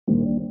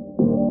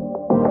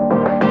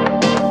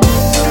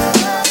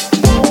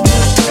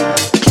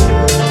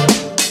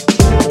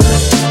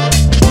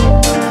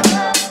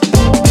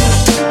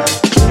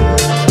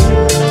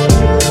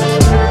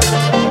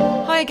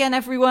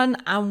everyone,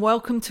 and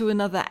welcome to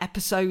another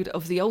episode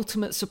of the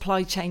Ultimate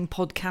Supply Chain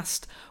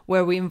Podcast,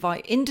 where we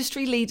invite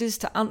industry leaders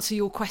to answer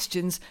your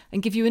questions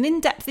and give you an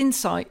in-depth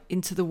insight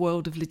into the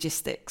world of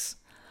logistics.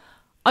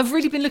 I've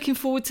really been looking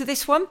forward to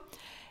this one.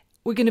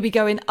 We're going to be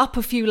going up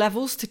a few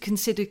levels to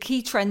consider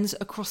key trends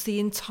across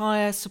the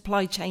entire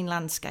supply chain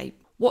landscape.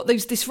 What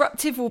those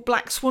disruptive or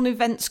black swan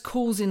events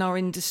cause in our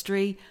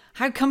industry,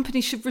 how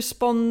companies should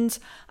respond,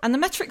 and the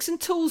metrics and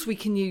tools we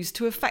can use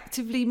to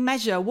effectively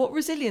measure what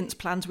resilience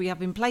plans we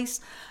have in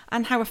place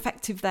and how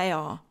effective they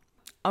are.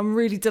 I'm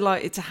really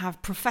delighted to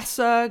have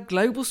Professor,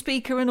 global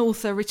speaker and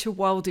author Richard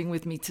Wilding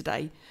with me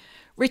today.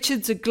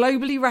 Richard's a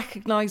globally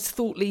recognised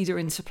thought leader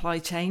in supply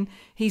chain.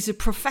 He's a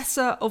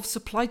Professor of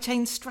Supply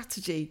Chain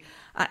Strategy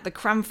at the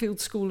Cranfield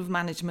School of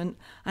Management,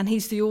 and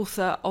he's the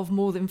author of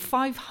more than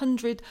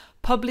 500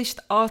 published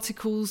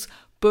articles,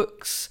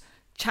 books,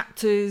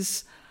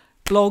 chapters,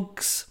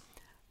 blogs.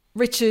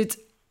 Richard,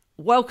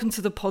 welcome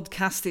to the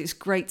podcast. It's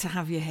great to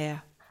have you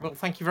here. Well,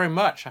 thank you very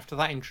much. After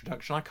that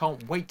introduction, I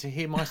can't wait to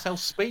hear myself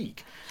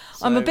speak.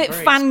 So, I'm a bit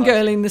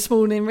fangirling this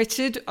morning,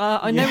 Richard.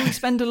 I know we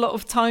spend a lot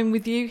of time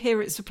with you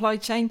here at Supply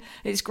Chain.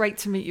 It's great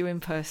to meet you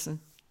in person.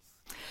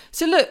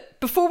 So look,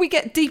 before we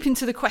get deep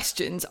into the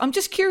questions, I'm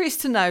just curious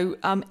to know,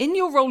 in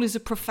your role as a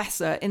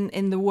professor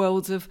in the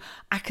world of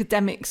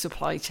academic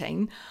supply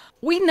chain,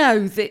 we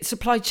know that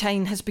supply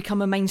chain has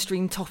become a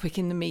mainstream topic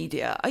in the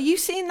media. Are you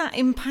seeing that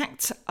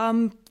impact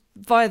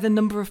via the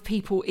number of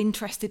people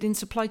interested in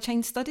supply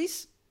chain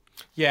studies?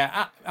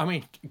 Yeah, I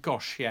mean,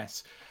 gosh,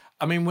 yes.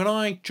 I mean, when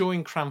I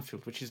joined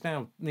Cranfield, which is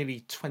now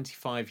nearly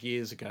 25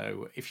 years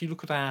ago, if you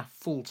look at our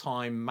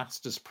full-time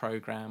master's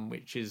program,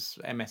 which is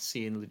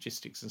MSc in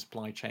Logistics and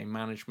Supply Chain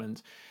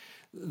Management,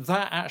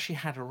 that actually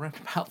had around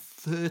about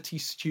 30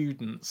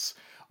 students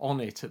on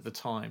it at the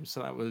time.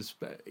 So that was,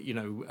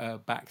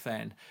 back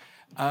then.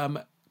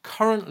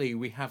 Currently,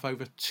 we have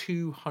over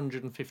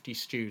 250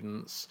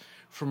 students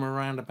from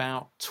around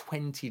about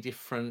 20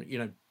 different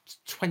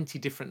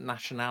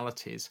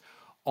nationalities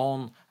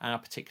on our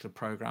particular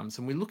programs,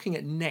 and we're looking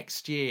at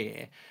next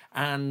year,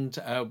 and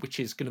which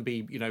is going to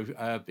be,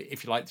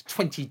 if you like, the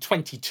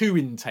 2022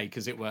 intake,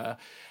 as it were.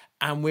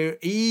 And we're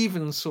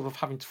even sort of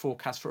having to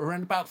forecast for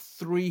around about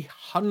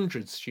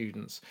 300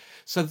 students.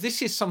 So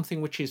this is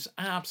something which is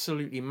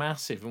absolutely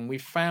massive. And we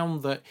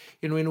found that,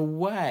 in a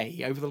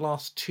way, over the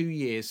last 2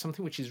 years,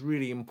 something which is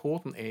really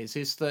important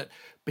is that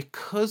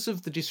because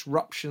of the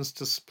disruptions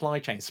to supply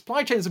chains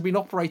have been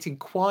operating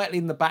quietly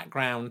in the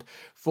background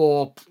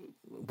for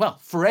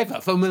forever,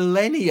 for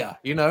millennia.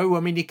 I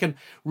mean, you can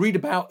read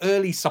about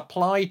early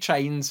supply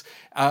chains,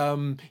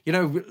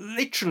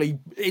 literally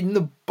in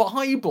the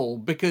Bible,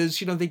 because,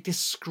 they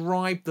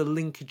describe the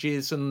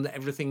linkages and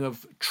everything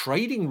of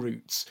trading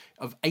routes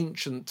of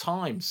ancient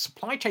times.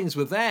 Supply chains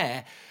were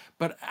there,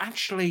 but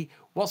actually,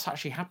 what's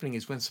actually happening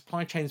is when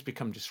supply chains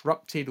become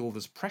disrupted or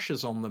there's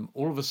pressures on them,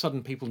 all of a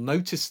sudden people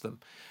notice them.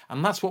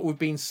 And that's what we've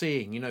been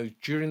seeing,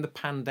 during the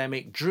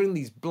pandemic, during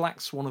these black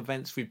swan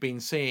events we've been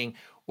seeing.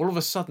 All of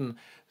a sudden,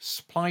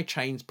 supply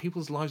chains,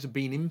 people's lives are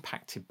being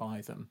impacted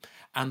by them,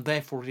 and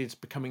therefore it is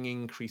becoming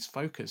increased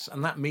focus.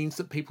 And that means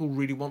that people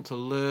really want to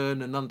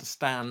learn and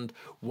understand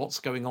what's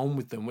going on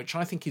with them, which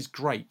I think is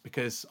great,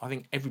 because I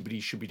think everybody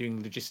should be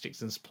doing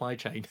logistics and supply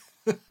chain.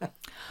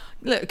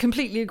 Look,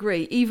 completely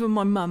agree. Even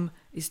my mum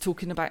is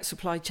talking about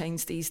supply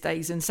chains these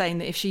days and saying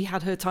that if she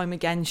had her time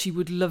again, she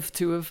would love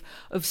to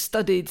have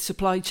studied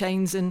supply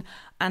chains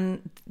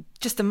and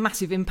just the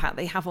massive impact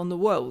they have on the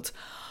world.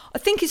 I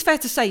think it's fair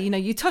to say,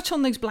 you touch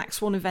on those black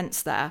swan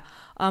events there.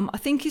 I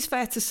think it's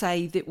fair to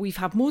say that we've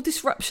had more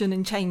disruption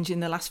and change in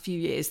the last few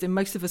years than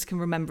most of us can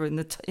remember in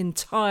the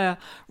entire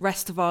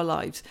rest of our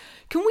lives.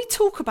 Can we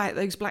talk about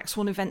those black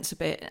swan events a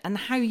bit and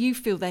how you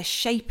feel they're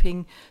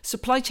shaping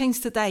supply chains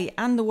today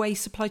and the way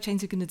supply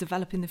chains are going to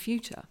develop in the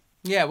future?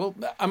 Yeah, well,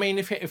 I mean,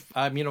 if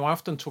I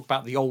often talk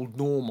about the old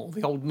normal.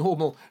 The old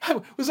normal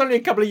was only a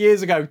couple of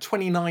years ago.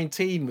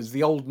 2019 was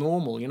the old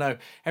normal.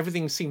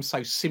 Everything seemed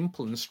so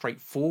simple and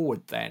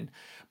straightforward then.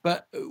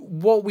 But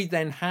what we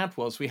then had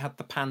was we had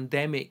the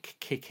pandemic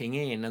kicking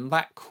in, and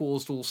that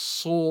caused all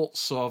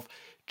sorts of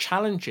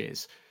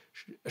challenges.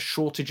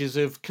 Shortages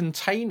of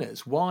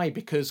containers. Why?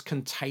 Because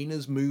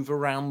containers move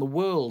around the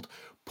world.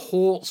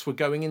 Ports were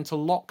going into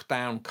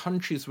lockdown,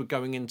 countries were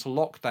going into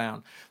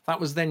lockdown.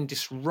 That was then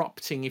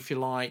disrupting, if you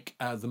like,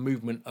 the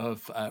movement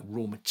of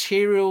raw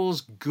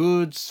materials,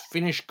 goods,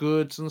 finished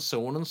goods, and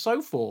so on and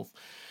so forth.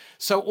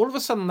 So all of a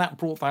sudden that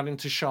brought that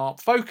into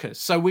sharp focus.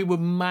 So we were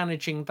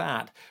managing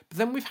that. But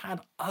then we've had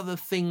other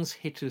things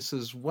hit us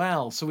as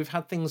well. So we've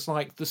had things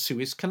like the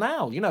Suez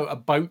Canal, a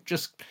boat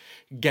just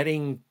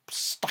getting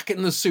stuck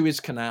in the Suez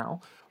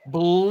Canal,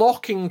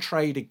 blocking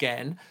trade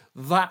again.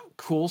 That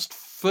caused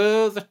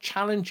further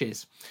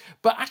challenges.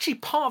 But actually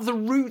part of the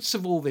roots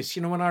of all this,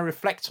 when I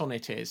reflect on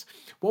it, is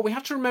what we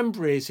have to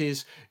remember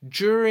is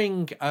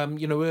during,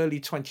 early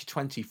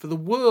 2020, for the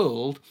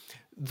world,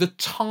 the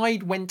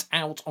tide went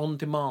out on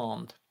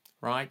demand.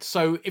 right?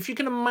 So if you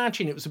can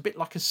imagine, it was a bit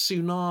like a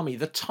tsunami.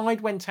 The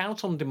tide went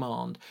out on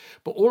demand,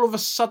 but all of a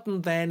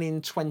sudden then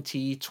in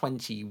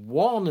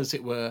 2021, as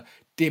it were,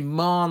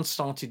 demand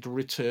started to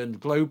return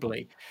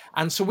globally.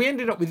 And so we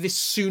ended up with this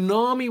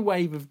tsunami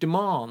wave of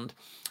demand.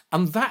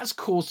 And that's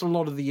caused a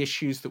lot of the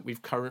issues that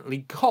we've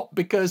currently got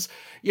because,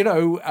 we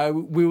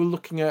were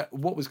looking at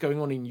what was going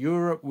on in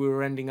Europe. We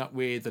were ending up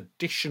with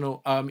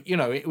additional,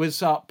 it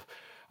was up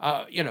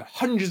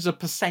hundreds of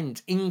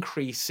percent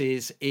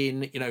increases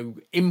in,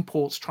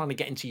 imports trying to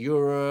get into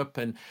Europe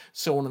and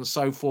so on and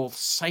so forth.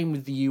 Same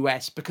with the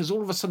US, because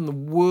all of a sudden the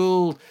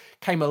world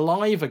came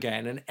alive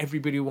again and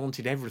everybody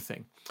wanted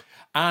everything.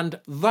 And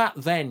that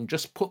then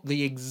just put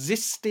the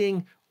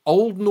existing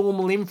old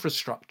normal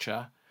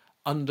infrastructure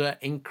under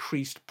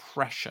increased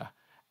pressure.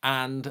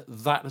 And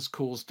that has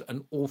caused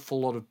an awful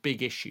lot of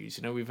big issues.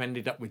 We've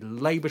ended up with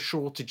labour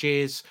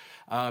shortages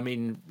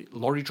in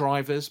lorry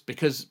drivers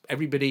because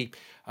everybody,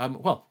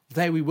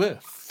 there we were,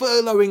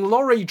 furloughing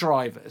lorry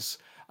drivers.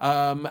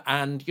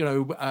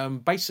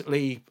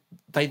 Basically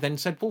they then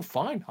said, well,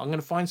 fine, I'm going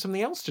to find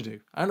something else to do.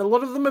 And a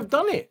lot of them have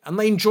done it and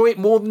they enjoy it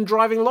more than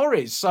driving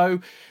lorries.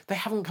 So they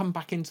haven't come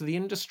back into the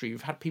industry.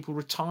 We've had people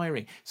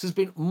retiring. So there's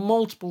been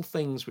multiple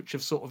things which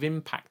have sort of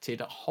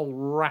impacted a whole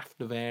raft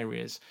of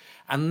areas.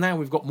 And now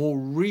we've got more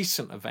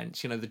recent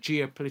events, the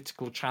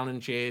geopolitical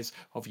challenges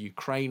of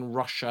Ukraine,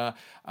 Russia,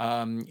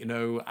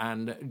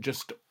 and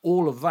just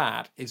all of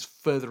that is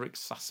further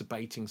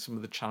exacerbating some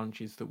of the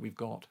challenges that we've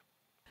got.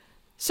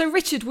 So,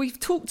 Richard, we've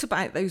talked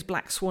about those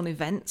black swan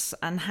events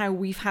and how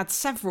we've had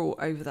several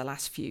over the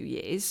last few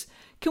years.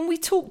 Can we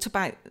talk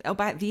about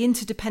the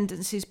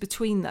interdependencies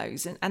between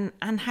those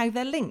and how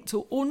they're linked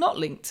or not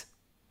linked?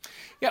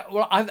 Yeah,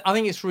 well, I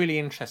think it's really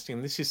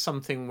interesting. This is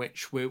something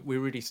which we're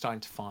really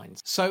starting to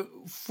find. So,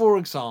 for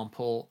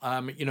example,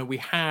 we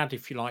had,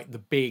 if you like, the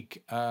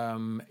big,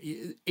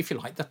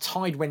 the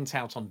tide went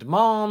out on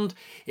demand.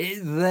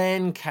 It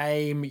then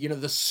came, the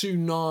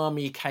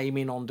tsunami came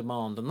in on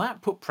demand, and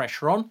that put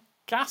pressure on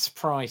gas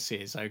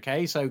prices.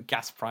 Okay, so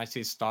gas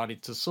prices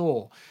started to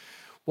soar.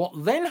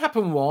 What then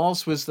happened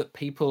was that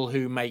people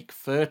who make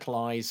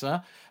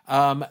fertilizer,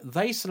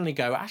 they suddenly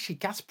go, actually,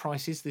 gas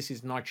prices, this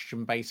is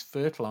nitrogen-based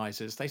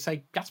fertilizers. They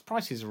say gas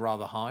prices are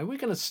rather high. We're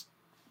going to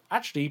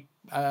actually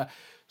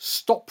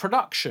stop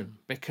production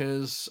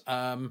because,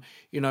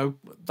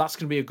 that's going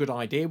to be a good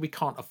idea. We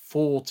can't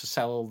afford to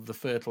sell the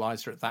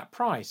fertilizer at that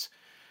price.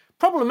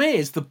 Problem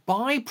is, the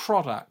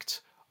byproduct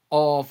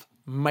of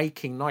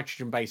making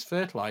nitrogen-based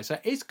fertilizer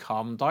is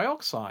carbon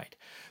dioxide.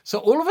 So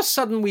all of a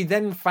sudden we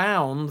then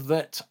found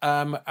that,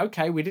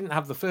 we didn't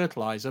have the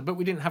fertilizer, but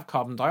we didn't have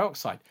carbon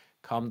dioxide.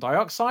 Carbon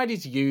dioxide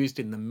is used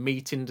in the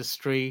meat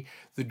industry,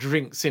 the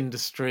drinks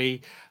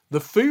industry, the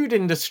food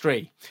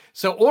industry.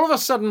 So all of a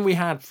sudden we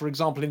had, for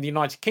example, in the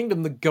United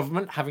Kingdom, the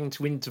government having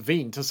to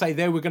intervene to say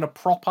they were going to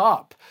prop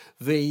up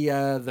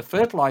the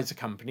fertilizer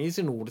companies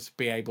in order to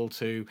be able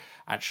to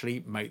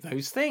actually make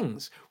those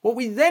things. What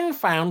we then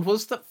found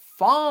was that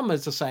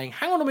farmers are saying,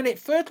 hang on a minute,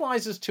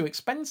 fertilizer's too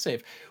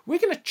expensive. We're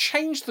going to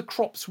change the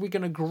crops we're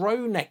going to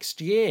grow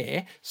next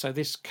year, so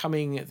this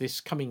coming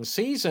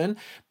season,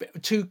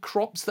 to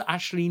crops that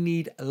actually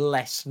need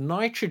less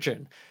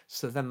nitrogen.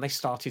 So then they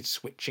started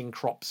switching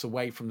crops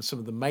away from some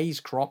of the maize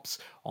crops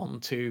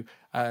onto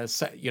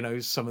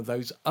some of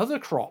those other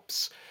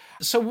crops.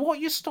 So what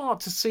you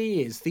start to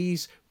see is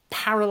these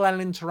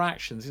parallel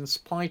interactions. In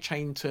supply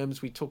chain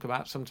terms, we talk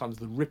about sometimes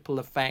the ripple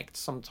effect,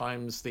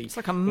 sometimes it's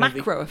like a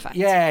macro effect.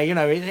 Yeah,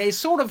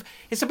 it's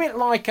a bit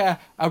like a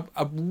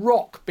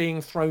rock being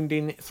thrown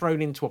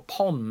into a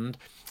pond.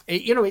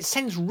 It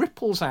sends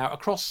ripples out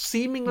across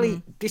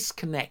seemingly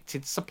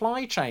disconnected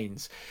supply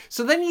chains.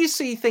 So then you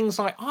see things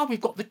like,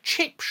 we've got the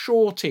chip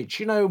shortage,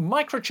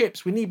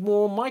 microchips, we need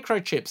more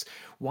microchips.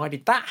 Why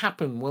did that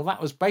happen? Well,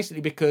 that was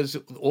basically because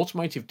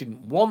automotive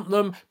didn't want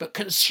them, but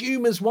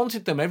consumers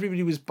wanted them.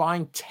 Everybody was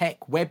buying tech,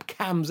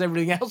 webcams,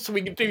 everything else, so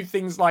we could do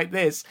things like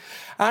this.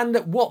 And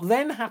what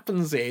then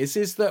happens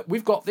is that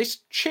we've got this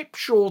chip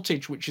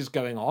shortage which is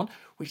going on,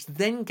 which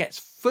then gets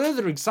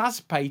further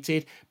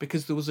exacerbated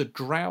because there was a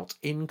drought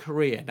in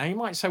Korea. Now you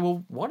might say,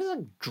 well, why does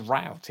a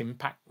drought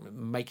impact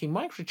making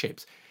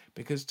microchips?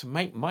 Because to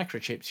make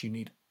microchips, you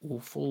need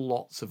awful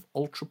lots of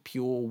ultra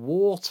pure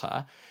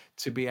water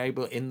to be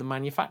able in the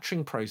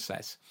manufacturing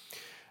process.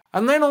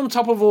 And then on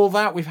top of all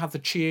that, we've had the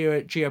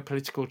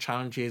geopolitical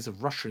challenges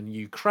of Russia and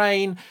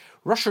Ukraine.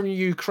 Vast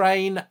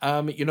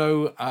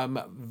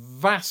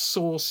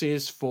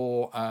sources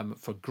for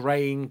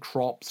grain,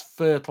 crops,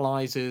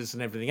 fertilizers,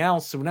 and everything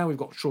else. So now we've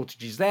got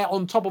shortages there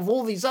on top of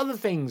all these other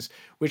things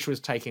which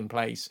was taking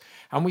place.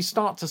 And we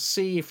start to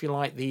see, if you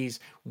like, these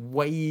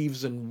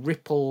waves and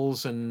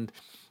ripples and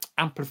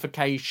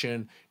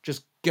amplification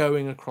just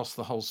going across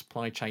the whole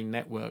supply chain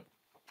network.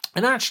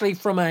 And actually,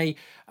 from an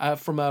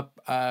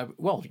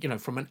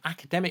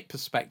academic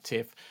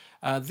perspective,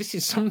 This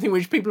is something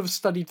which people have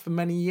studied for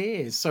many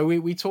years. So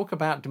we talk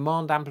about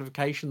demand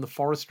amplification, the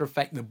Forrester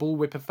effect, the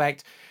bullwhip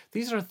effect.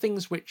 These are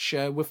things which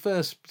were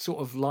first sort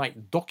of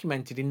like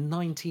documented in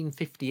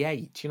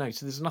 1958, so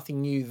there's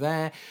nothing new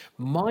there.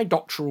 My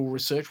doctoral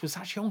research was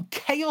actually on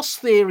chaos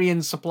theory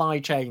in supply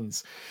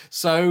chains.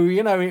 So,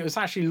 it was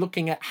actually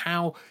looking at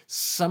how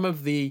some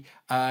of the,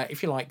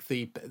 if you like,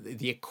 the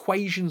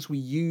equations we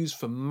use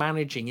for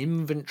managing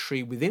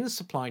inventory within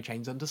supply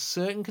chains under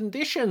certain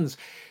conditions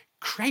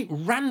create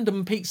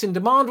random peaks in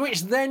demand,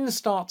 which then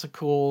start to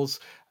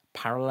cause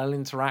parallel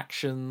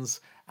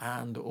interactions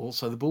and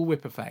also the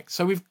bullwhip effect.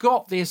 So we've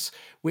got this,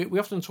 we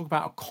often talk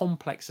about a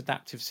complex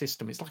adaptive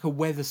system. It's like a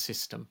weather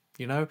system,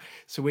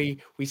 So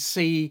we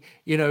see,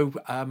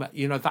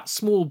 that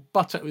small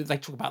they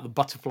talk about the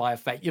butterfly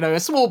effect, a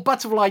small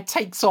butterfly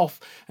takes off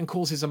and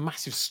causes a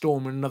massive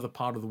storm in another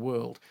part of the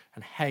world.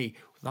 And hey,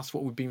 that's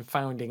what we've been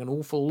finding an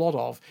awful lot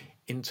of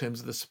in terms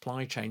of the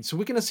supply chain. So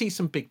we're going to see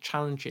some big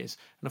challenges.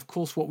 And of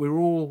course, what we're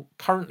all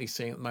currently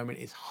seeing at the moment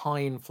is high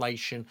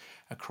inflation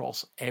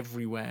across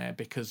everywhere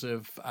because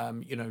of,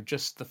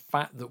 just the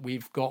fact that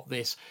we've got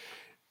this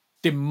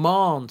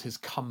demand has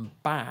come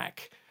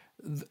back.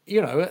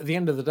 At the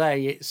end of the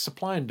day, it's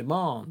supply and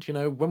demand.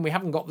 When we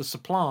haven't got the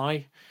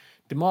supply,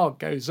 demand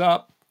goes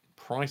up,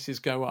 prices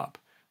go up.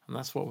 And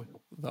that's what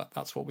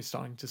we're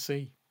starting to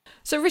see.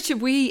 So,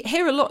 Richard, we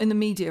hear a lot in the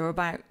media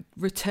about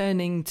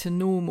returning to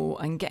normal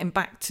and getting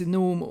back to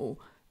normal.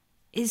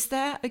 Is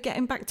there a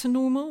getting back to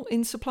normal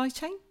in supply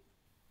chain?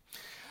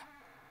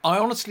 I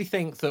honestly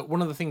think that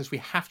one of the things we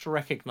have to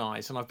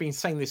recognise, and I've been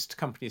saying this to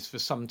companies for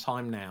some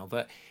time now,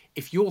 that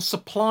if your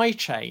supply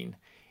chain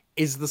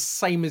is the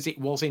same as it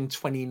was in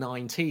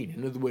 2019,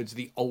 in other words,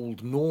 the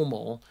old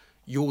normal,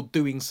 you're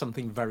doing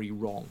something very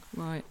wrong.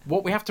 Right.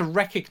 What we have to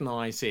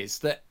recognise is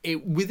that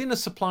within a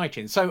supply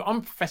chain, so I'm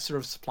a professor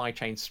of supply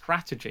chain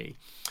strategy,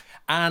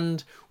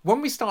 and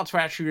when we start to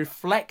actually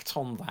reflect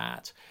on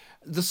that,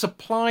 the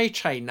supply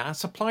chain, our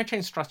supply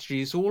chain strategy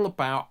is all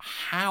about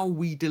how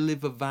we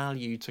deliver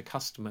value to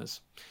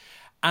customers.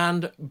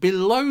 And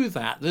below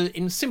that,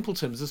 in simple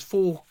terms, there's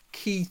four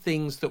key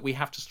things that we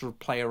have to sort of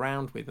play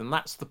around with, and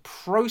that's the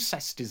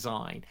process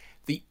design,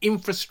 the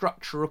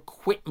infrastructure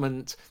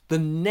equipment, the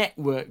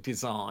network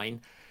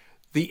design,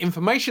 the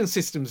information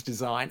systems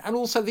design, and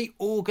also the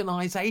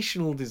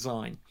organizational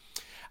design.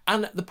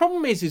 And the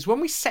problem is when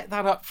we set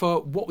that up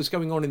for what was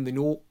going on in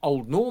the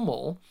old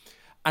normal,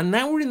 and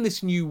now we're in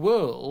this new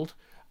world,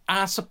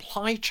 our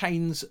supply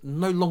chains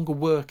no longer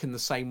work in the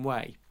same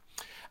way.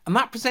 And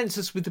that presents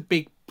us with a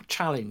big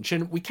challenge.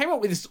 And we came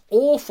up with this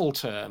awful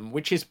term,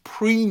 which is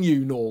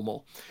pre-new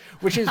normal,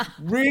 which is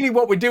really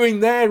what we're doing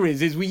there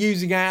is we're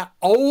using our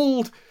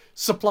old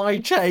supply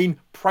chain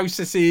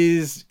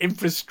processes,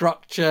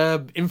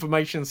 infrastructure,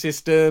 information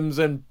systems,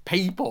 and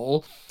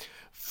people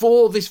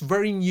for this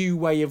very new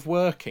way of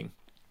working.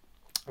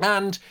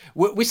 And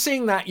we're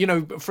seeing that,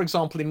 for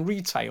example, in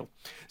retail.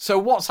 So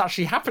what's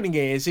actually happening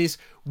is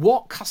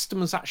what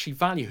customers actually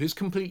value has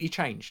completely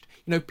changed.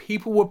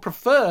 People would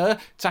prefer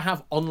to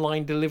have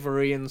online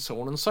delivery and so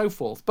on and so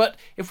forth. But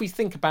if we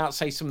think about,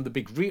 say, some of the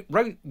big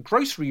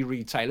grocery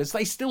retailers,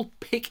 they still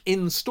pick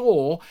in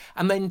store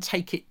and then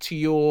take it to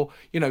your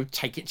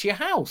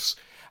house.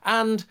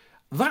 And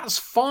that's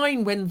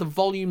fine when the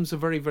volumes are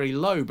very, very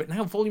low, but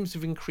now volumes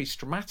have increased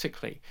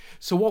dramatically.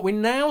 So what we're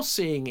now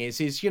seeing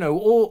is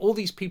all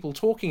these people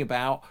talking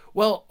about,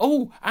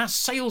 our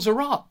sales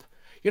are up.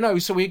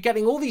 So we're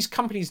getting all these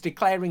companies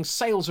declaring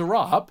sales are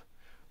up,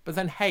 but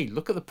then, hey,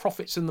 look at the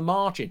profits and the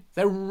margin.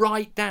 They're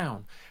right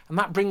down. And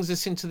that brings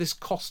us into this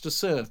cost to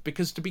serve,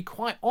 because to be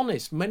quite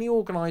honest, many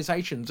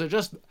organizations are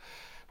just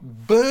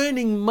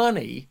burning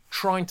money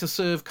trying to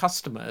serve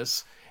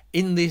customers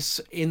in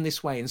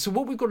this way. And so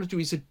what we've got to do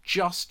is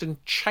adjust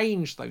and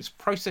change those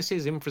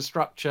processes,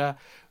 infrastructure,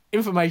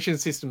 information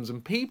systems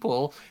and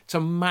people to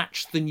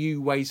match the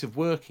new ways of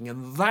working.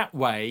 And that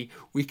way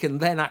we can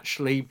then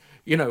actually,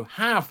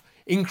 have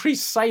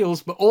increased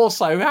sales, but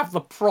also have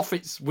the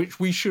profits which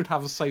we should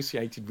have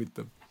associated with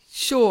them.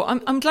 Sure.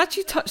 I'm glad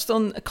you touched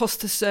on cost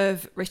to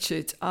serve,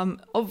 Richard.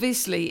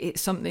 Obviously, it's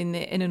something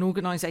that in an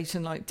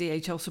organisation like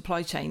DHL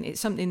Supply Chain,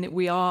 it's something that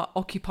we are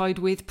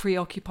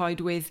preoccupied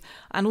with,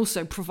 and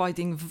also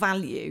providing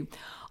value.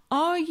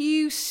 Are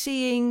you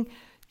seeing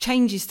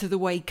changes to the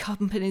way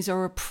companies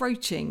are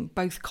approaching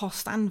both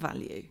cost and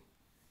value?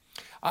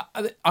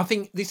 I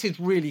think this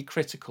is really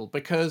critical,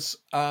 because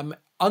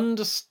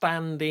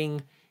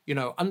understanding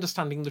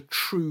the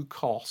true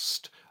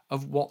cost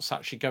of what's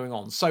actually going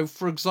on. So,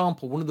 for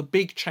example, one of the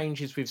big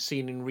changes we've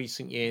seen in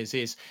recent years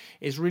is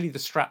really the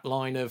strap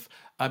line of,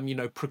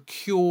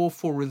 procure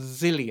for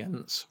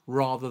resilience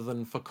rather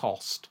than for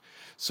cost.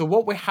 So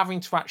what we're having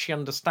to actually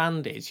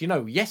understand is,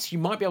 yes, you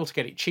might be able to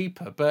get it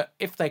cheaper, but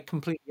if they're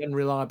completely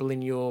unreliable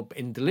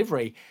in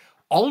delivery,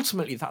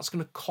 ultimately that's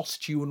going to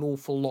cost you an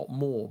awful lot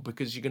more,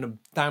 because you're going to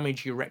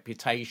damage your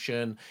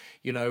reputation.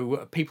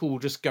 People will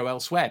just go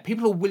elsewhere.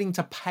 People are willing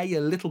to pay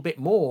a little bit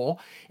more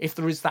if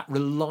there is that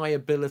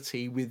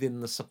reliability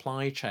within the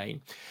supply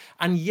chain.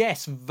 And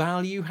yes,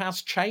 value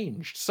has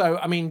changed. So,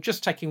 I mean,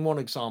 just taking one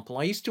example,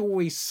 I used to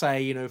always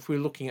say, if we're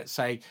looking at,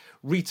 say,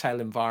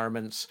 retail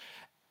environments,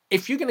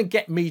 if you're going to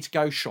get me to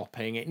go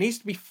shopping, it needs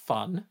to be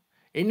fun.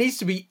 It needs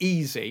to be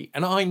easy,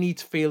 and I need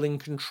to feel in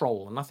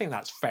control. And I think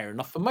that's fair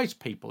enough for most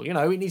people. It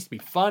needs to be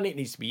fun. It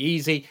needs to be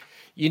easy.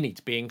 You need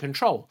to be in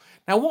control.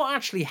 Now, what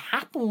actually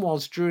happened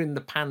was, during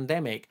the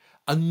pandemic,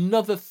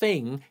 another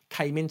thing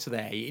came into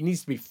there. It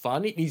needs to be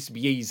fun. It needs to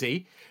be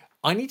easy.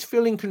 I need to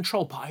feel in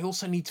control, but I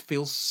also need to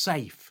feel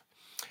safe.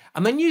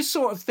 And then you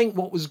sort of think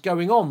what was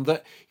going on,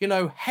 that,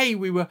 hey,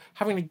 we were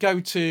having to go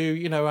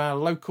to, our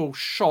local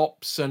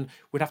shops, and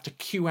we'd have to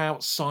queue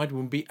outside.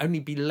 We'd only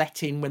be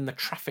let in when the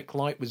traffic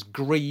light was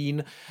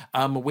green.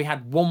 We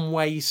had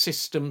one-way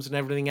systems and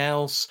everything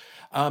else.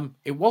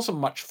 It wasn't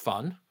much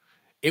fun.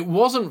 It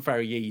wasn't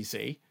very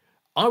easy.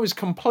 I was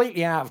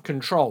completely out of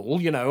control,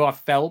 I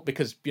felt,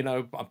 because,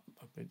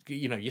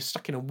 you're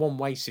stuck in a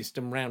one-way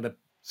system around a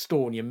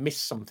store and you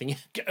miss something.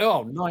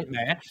 Oh,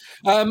 nightmare.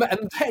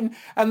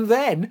 And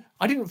then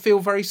I didn't feel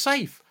very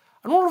safe.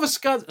 And all of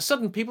a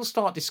sudden, people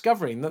start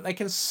discovering that they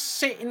can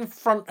sit in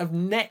front of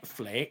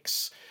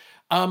Netflix,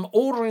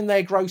 ordering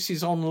their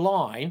groceries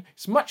online.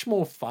 It's much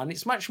more fun.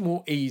 It's much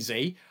more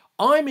easy.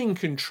 I'm in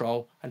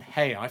control, and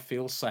hey, I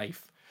feel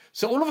safe.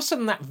 So all of a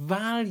sudden, that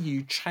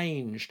value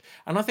changed.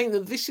 And I think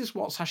that this is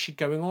what's actually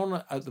going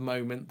on at the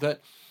moment, that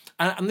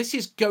and this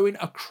is going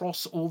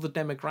across all the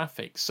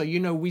demographics. So,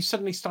 we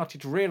suddenly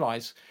started to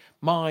realize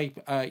my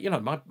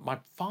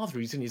father,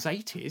 who's in his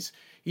 80s,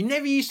 he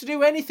never used to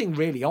do anything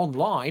really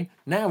online.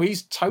 Now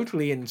he's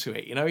totally into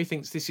it. He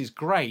thinks this is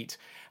great.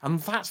 And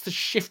that's the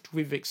shift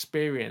we've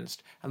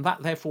experienced. And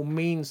that therefore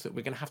means that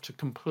we're going to have to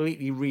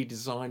completely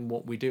redesign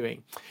what we're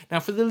doing.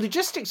 Now, for the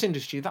logistics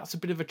industry, that's a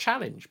bit of a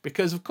challenge,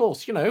 because, of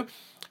course,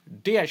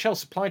 DHL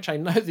supply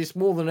chain know this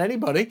more than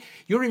anybody.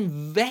 You're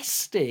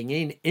investing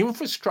in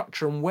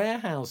infrastructure and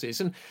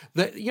warehouses, and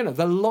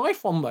the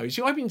life on those,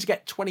 you're hoping to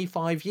get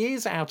 25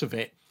 years out of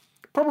it.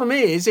 Problem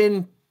is,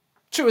 in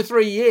 2 or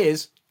 3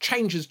 years,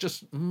 change has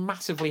just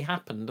massively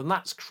happened, and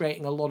that's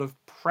creating a lot of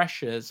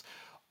pressures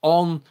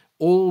on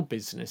all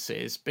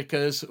businesses,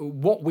 because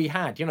what we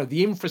had,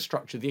 the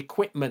infrastructure, the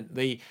equipment,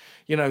 the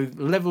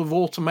level of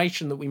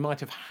automation that we might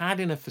have had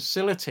in a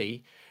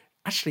facility,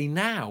 actually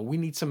now we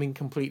need something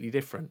completely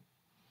different.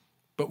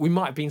 But we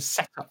might have been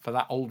set up for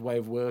that old way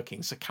of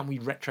working. So can we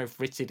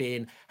retrofit it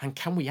in, and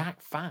can we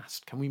act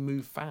fast? Can we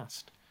move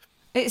fast?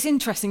 It's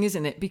interesting,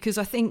 isn't it? Because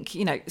I think,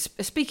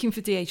 speaking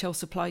for DHL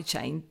supply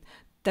chain,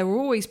 there were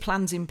always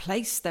plans in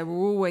place. There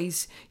were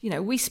always,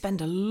 we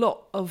spend a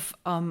lot of,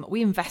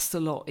 we invest a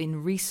lot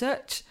in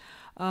research.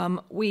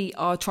 We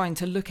are trying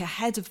to look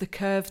ahead of the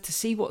curve to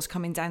see what's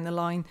coming down the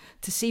line,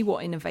 to see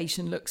what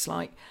innovation looks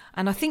like.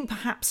 And I think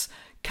perhaps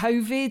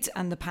COVID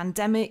and the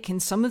pandemic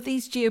and some of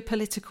these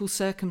geopolitical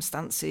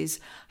circumstances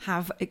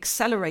have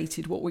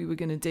accelerated what we were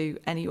going to do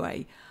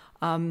anyway.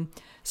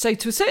 So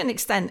to a certain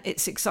extent,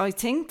 it's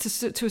exciting.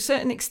 To a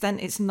certain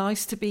extent, it's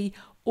nice to be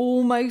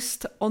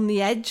almost on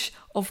the edge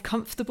of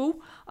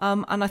comfortable.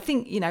 And I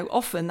think,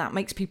 often that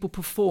makes people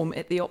perform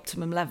at the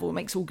optimum level. It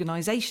makes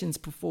organisations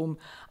perform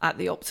at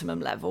the optimum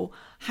level.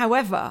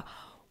 However,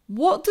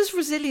 what does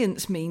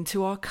resilience mean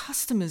to our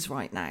customers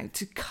right now,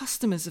 to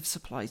customers of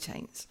supply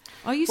chains?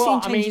 Are you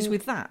seeing changes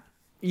with that?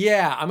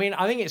 Yeah,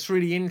 I think it's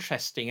really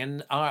interesting,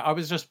 and I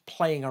was just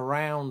playing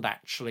around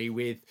actually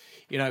with,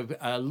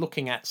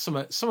 looking at some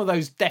of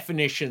those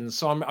definitions.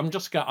 So I'm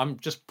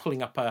just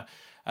pulling up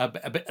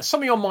a bit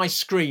something on my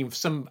screen for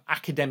some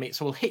academics.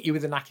 So we'll hit you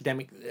with an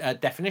academic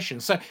definition.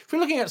 So if we're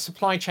looking at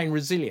supply chain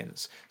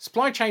resilience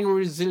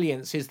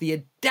is the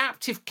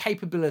adaptive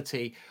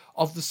capability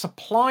of the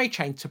supply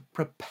chain to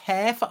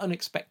prepare for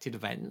unexpected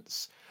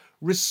events,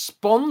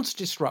 respond to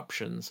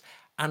disruptions,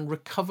 and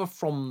recover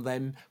from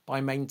them by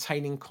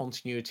maintaining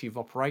continuity of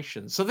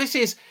operations. So this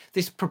is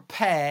this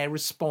prepare,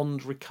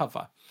 respond,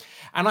 recover.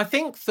 And I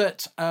think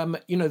that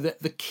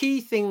the key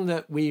thing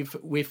that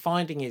we're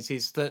finding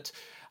is that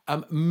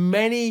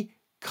many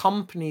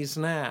companies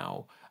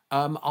now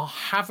are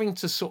having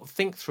to sort of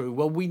think through,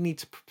 well, we need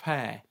to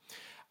prepare.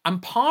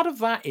 And part of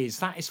that is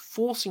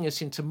forcing us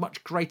into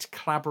much greater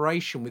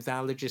collaboration with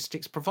our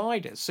logistics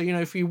providers. So,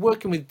 if you're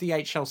working with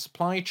DHL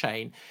supply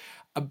chain,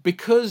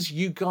 because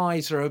you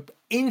guys are an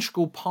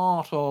integral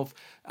part of,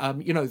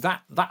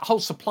 that whole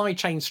supply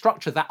chain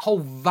structure, that whole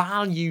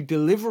value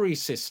delivery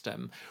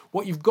system,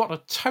 what you've got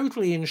to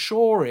totally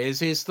ensure is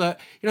that,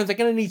 they're going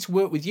to need to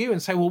work with you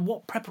and say, well,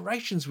 what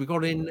preparations we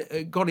got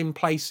in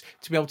place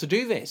to be able to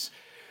do this?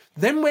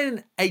 Then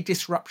when a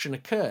disruption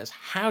occurs,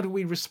 how do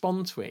we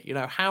respond to it?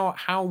 How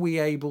are we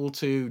able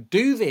to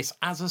do this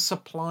as a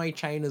supply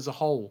chain as a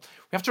whole?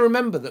 We have to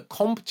remember that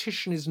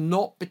competition is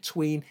not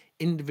between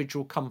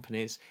individual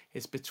companies,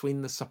 it's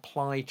between the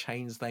supply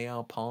chains they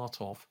are part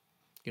of.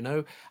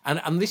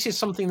 And this is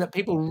something that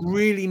people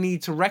really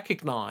need to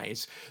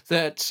recognize,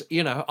 that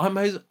I'm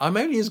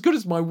only as good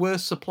as my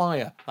worst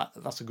supplier.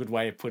 That's a good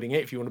way of putting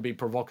it if you want to be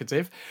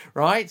provocative,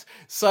 right?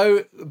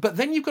 So but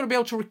then you've got to be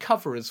able to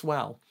recover as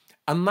well.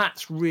 And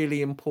that's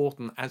really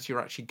important as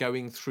you're actually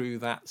going through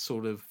that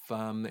sort of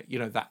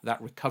that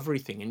recovery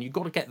thing, and you've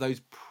got to get those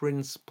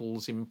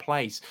principles in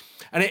place.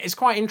 And it's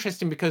quite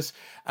interesting because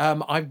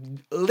I've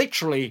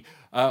literally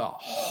hot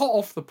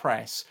off the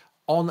press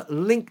on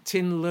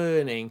LinkedIn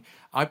Learning,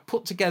 I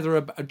put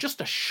together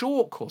just a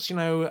short course.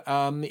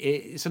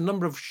 It's a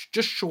number of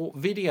just short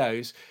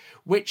videos,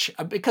 which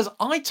because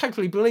I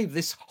totally believe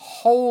this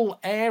whole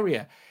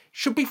area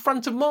should be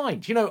front of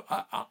mind.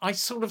 I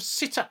sort of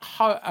sit at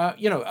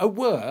at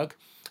work.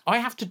 I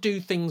have to do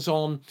things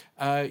on,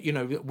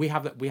 we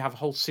have a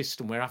whole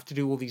system where I have to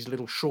do all these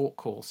little short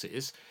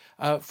courses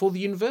for the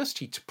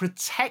university to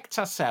protect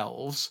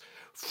ourselves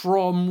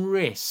from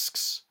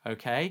risks.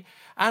 Okay,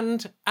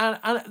 and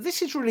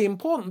this is really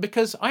important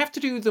because I have to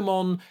do them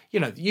on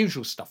the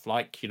usual stuff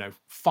like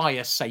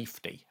fire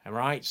safety. All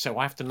right, so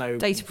I have to know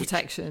data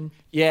protection.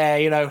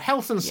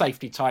 Health and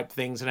safety type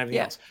things and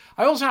everything else.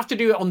 I also have to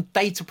do it on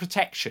data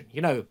protection.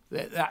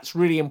 That's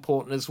really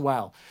important as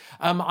well.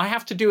 I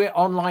have to do it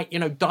on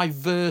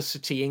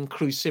diversity,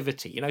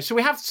 inclusivity. So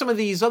we have some of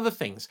these other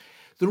things.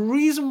 The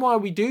reason why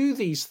we do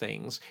these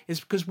things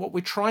is because what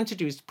we're trying to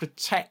do is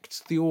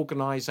protect the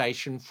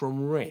organization from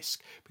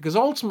risk. Because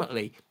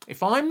ultimately,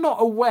 if I'm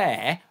not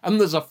aware and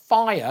there's a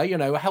fire,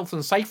 a health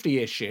and safety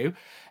issue,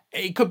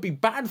 it could be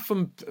bad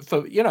for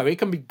it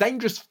can be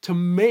dangerous to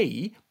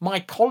me,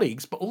 my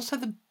colleagues, but also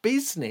the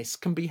business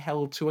can be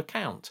held to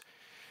account.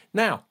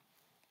 Now,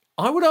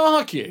 I would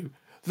argue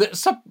that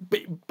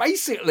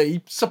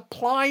basically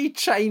supply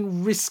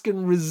chain risk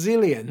and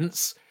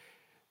resilience,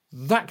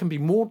 that can be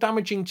more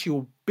damaging to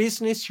your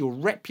business, your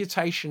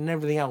reputation, and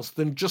everything else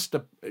than just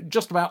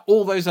about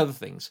all those other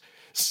things.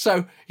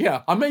 So,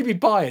 I may be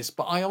biased,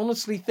 but I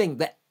honestly think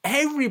that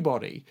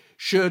everybody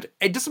should,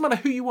 it doesn't matter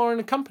who you are in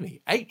a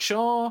company,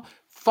 HR,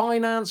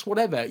 finance,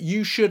 whatever,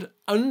 you should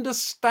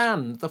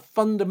understand the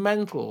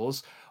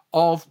fundamentals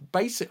of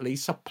basically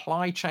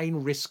supply chain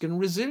risk and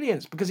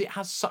resilience, because it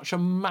has such a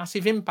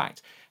massive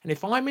impact. And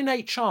if I'm in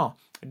HR,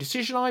 a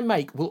decision I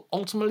make will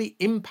ultimately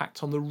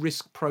impact on the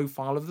risk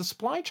profile of the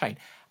supply chain,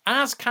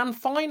 as can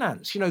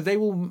finance. They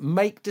will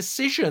make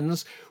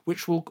decisions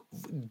which will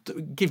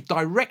give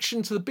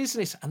direction to the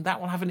business, and that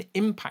will have an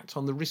impact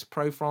on the risk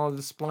profile of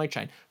the supply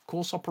chain. Of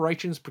course,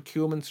 operations,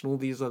 procurement, and all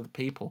these other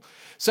people.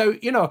 So,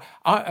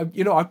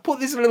 I put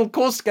this little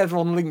course together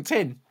on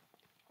LinkedIn.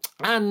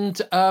 And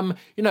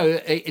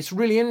it's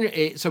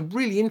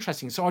really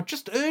interesting. So I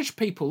just urge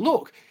people,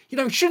 look,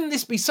 shouldn't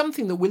this be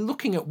something that we're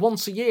looking at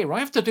once a year? I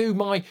have to do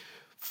my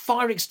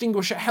fire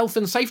extinguisher health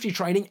and safety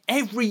training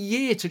every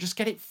year to just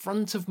get it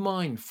front of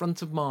mind.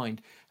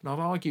 And I'd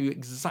argue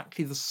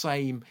exactly the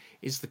same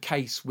is the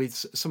case with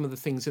some of the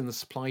things in the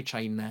supply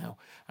chain now.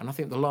 And I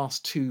think the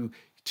last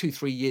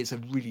 3 years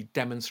have really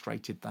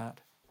demonstrated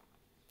that.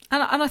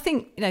 And I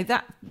think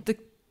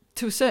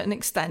to a certain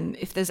extent,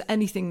 if there's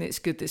anything that's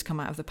good that's come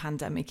out of the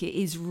pandemic, it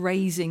is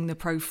raising the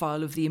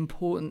profile of the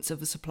importance of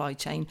the supply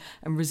chain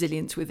and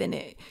resilience within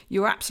it.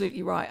 You're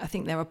absolutely right. I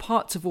think there are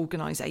parts of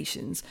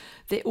organisations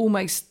that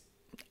almost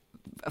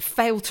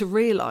fail to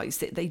realise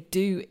that they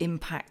do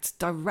impact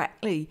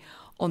directly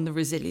on the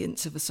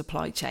resilience of a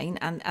supply chain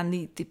and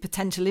the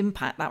potential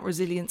impact that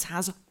resilience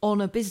has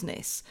on a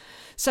business.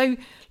 So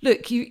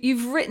look,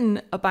 you've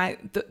written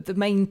about the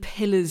main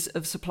pillars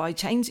of supply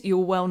chains. You're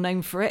well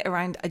known for it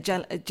around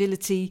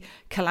agility,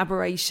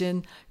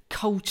 collaboration,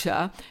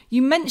 culture.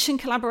 You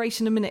mentioned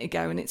collaboration a minute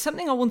ago, and it's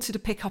something I wanted to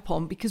pick up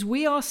on because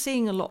we are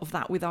seeing a lot of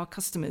that with our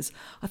customers.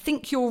 I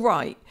think you're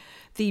right.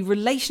 The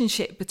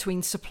relationship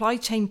between supply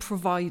chain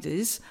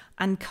providers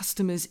and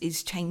customers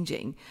is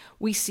changing.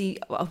 We see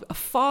a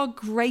far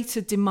greater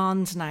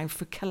demand now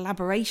for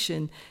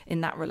collaboration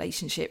in that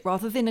relationship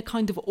rather than a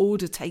kind of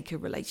order taker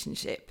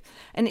relationship.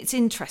 And it's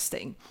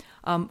interesting.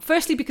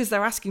 Firstly, because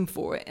they're asking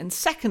for it. And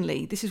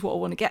secondly, this is what I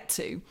want to get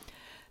to,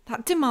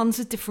 that demands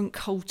a different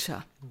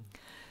culture.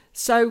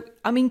 So,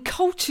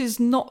 culture's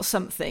not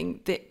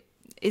something that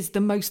is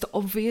the most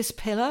obvious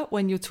pillar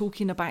when you're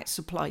talking about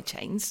supply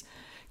chains.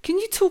 Can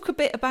you talk a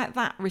bit about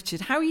that,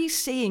 Richard? How are you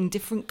seeing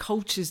different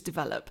cultures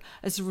develop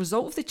as a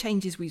result of the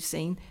changes we've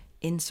seen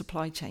in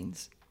supply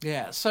chains?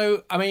 Yeah,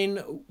 so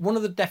one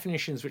of the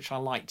definitions which I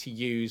like to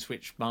use,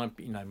 which my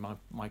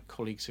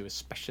colleagues who are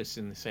specialists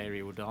in this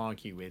area would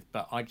argue with,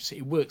 but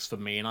it works for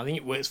me, and I think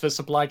it works for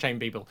supply chain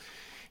people,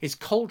 is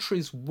culture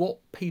is what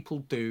people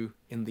do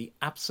in the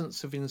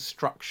absence of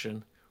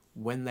instruction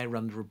when they're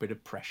under a bit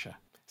of pressure.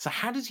 So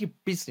how does your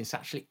business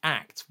actually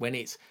act when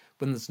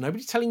there's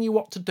nobody telling you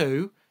what to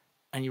do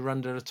and you're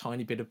under a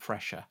tiny bit of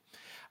pressure?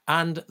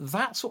 And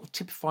that sort of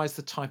typifies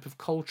the type of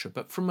culture.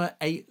 But from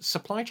a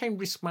supply chain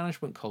risk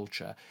management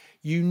culture,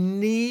 you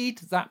need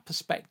that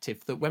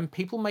perspective that when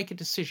people make a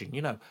decision,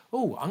 I'm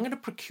going to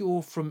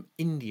procure from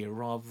India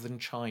rather than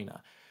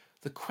China,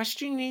 The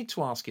question you need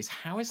to ask is,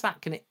 how is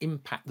that going to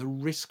impact the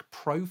risk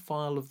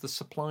profile of the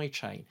supply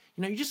chain?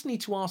 You just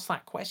need to ask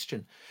that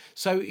question.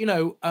 So,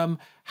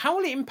 how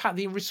will it impact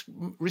the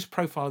risk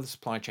profile of the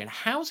supply chain?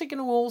 How is it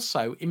going to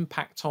also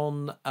impact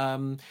on,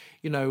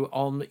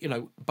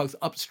 both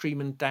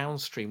upstream and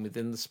downstream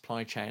within the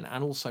supply chain,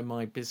 and also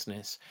my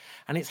business?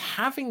 And it's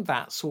having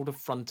that sort of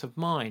front of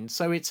mind.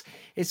 So it's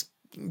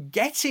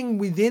getting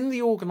within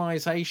the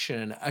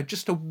organization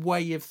just a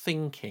way of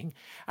thinking.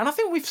 And I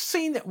think we've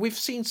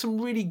seen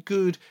some really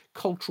good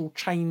cultural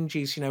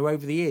changes,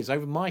 over the years,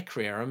 over my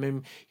career. I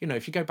mean,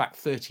 if you go back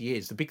 30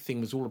 years, the big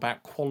thing was all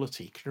about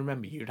quality. Can you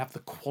remember? You'd have the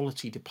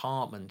quality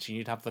department, and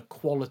you'd have the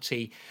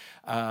quality,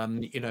 all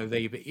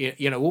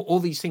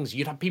these things.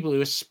 You'd have people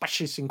who are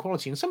specialists in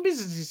quality, and some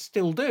businesses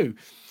still do.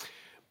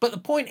 But the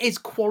point is,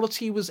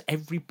 quality was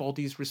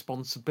everybody's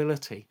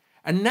responsibility.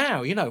 And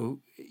now,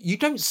 you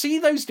don't see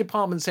those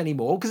departments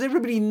anymore because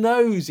everybody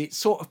knows it's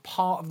sort of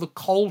part of the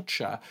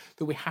culture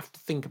that we have to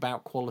think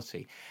about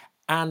quality.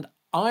 And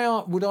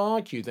I would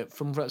argue that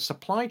from a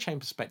supply chain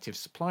perspective,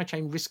 supply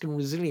chain risk and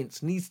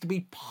resilience needs to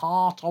be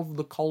part of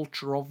the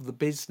culture of the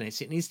business.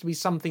 It needs to be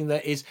something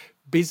that is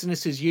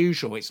business as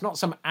usual. It's not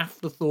some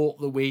afterthought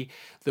that we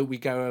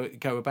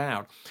go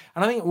about.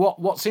 And I think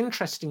what's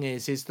interesting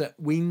is that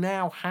we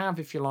now have,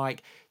 if you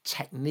like,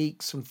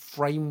 techniques and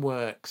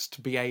frameworks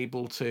to be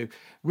able to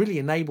really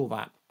enable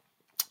that.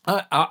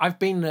 I've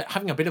been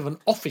having a bit of an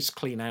office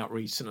clean out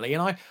recently,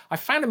 and I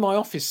found in my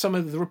office some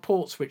of the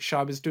reports which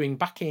I was doing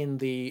back in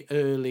the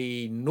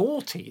early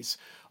noughties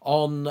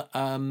on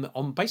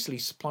basically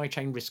supply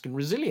chain risk and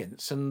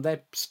resilience, and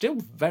they're still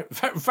very,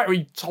 very,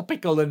 very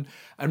topical and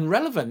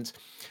relevant.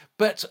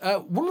 But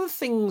one of the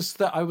things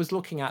that I was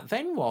looking at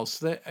then was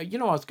that, I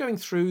was going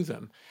through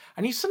them,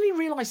 and you suddenly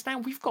realise now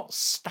we've got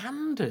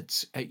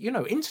standards,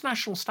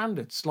 international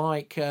standards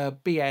like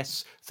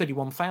BS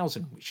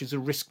 31000, which is a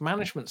risk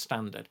management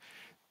standard.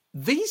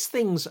 These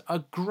things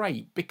are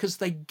great because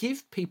they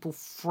give people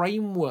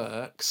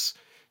frameworks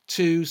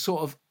to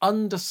sort of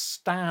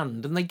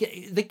understand, and they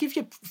give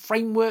you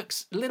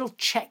frameworks, little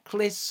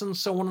checklists and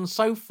so on and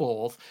so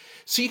forth,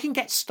 so you can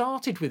get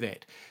started with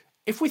it.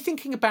 If we're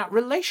thinking about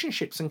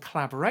relationships and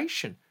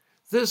collaboration,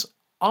 there's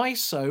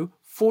ISO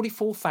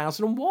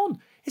 44001.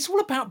 It's all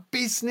about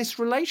business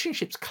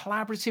relationships,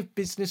 collaborative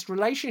business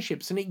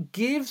relationships, and it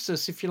gives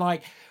us, if you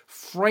like,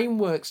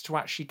 frameworks to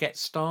actually get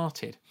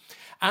started.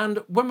 And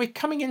when we're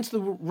coming into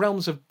the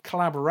realms of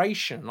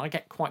collaboration, I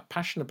get quite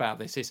passionate about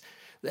this, is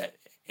that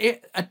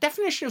a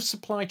definition of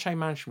supply chain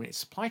management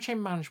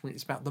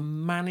is about the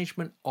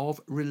management of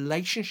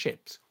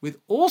relationships with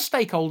all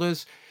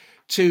stakeholders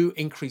to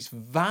increase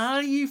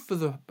value for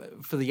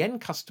the end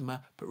customer,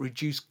 but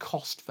reduce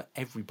cost for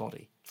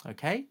everybody.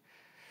 Okay?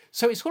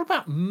 So it's all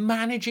about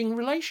managing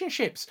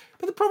relationships.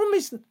 But the problem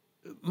is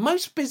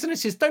most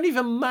businesses don't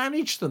even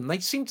manage them. They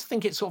seem to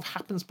think it sort of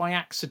happens by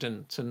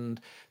accident and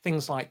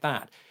things like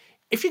that.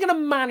 If you're going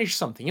to manage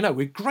something,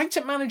 we're great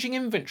at managing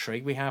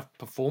inventory. We have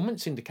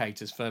performance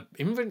indicators for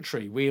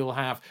inventory. We'll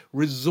have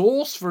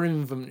resource for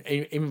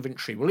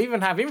inventory. We'll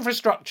even have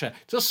infrastructure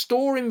to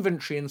store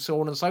inventory and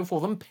so on and so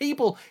forth. And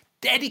people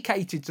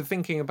dedicated to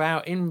thinking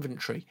about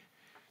inventory.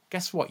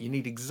 Guess what? You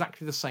need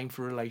exactly the same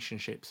for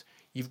relationships.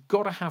 You've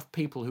got to have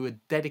people who are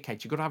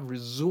dedicated. You've got to have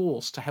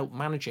resource to help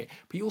manage it.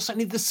 But you also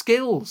need the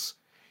skills.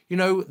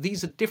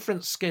 These are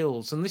different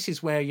skills. And this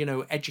is where,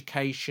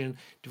 education,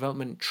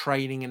 development,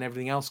 training and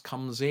everything else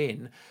comes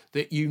in,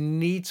 that you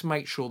need to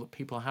make sure that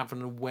people have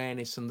an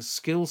awareness and the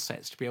skill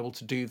sets to be able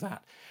to do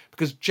that.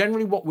 Because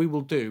generally what we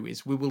will do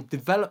is we will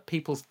develop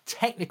people's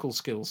technical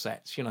skill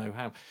sets,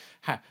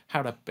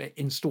 how to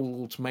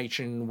install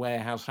automation in the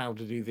warehouse, how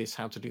to do this,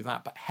 how to do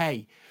that. But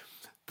hey,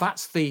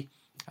 that's the,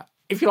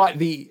 if you like,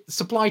 the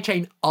supply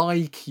chain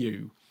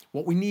IQ.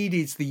 What we need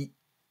is the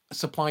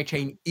supply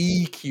chain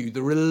EQ,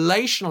 the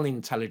relational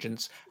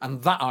intelligence,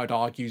 and that, I'd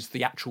argue, is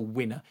the actual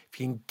winner. If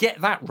you can get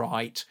that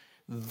right,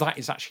 that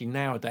is actually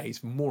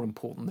nowadays more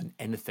important than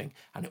anything,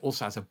 and it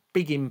also has a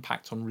big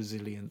impact on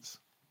resilience.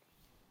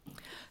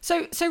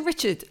 So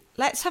Richard,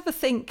 let's have a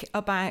think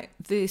about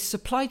the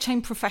supply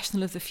chain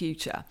professional of the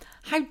future.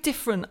 How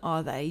different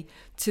are they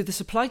to the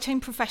supply chain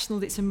professional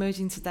that's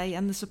emerging today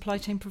and the supply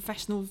chain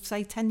professional,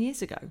 say, 10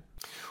 years ago?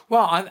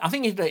 Well, I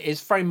think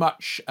it's very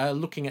much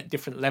looking at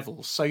different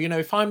levels. So,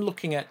 if I'm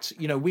looking at,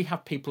 we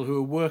have people who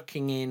are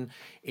working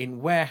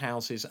in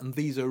warehouses, and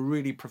these are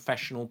really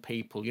professional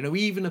people.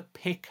 Even a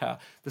picker,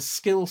 the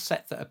skill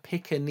set that a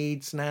picker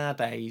needs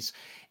nowadays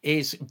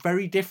is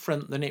very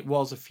different than it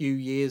was a few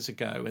years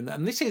ago.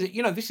 And this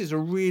is a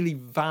really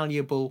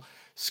valuable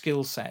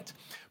skill set.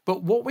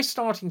 But what we're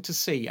starting to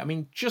see, I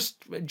mean,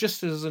 just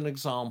as an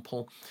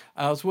example,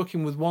 I was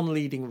working with one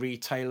leading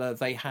retailer.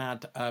 They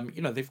had,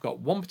 they've got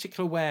one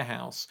particular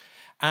warehouse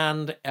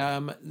and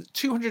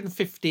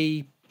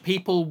 250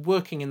 people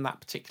working in that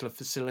particular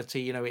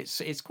facility.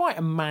 It's quite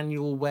a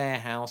manual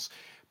warehouse,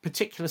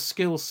 particular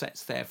skill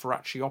sets there for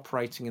actually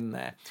operating in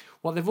there.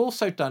 What they've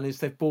also done is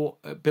they've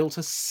built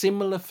a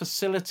similar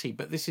facility,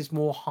 but this is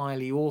more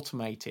highly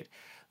automated.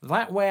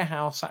 That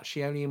warehouse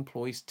actually only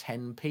employs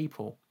 10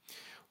 people.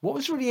 What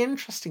was really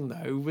interesting,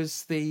 though,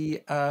 was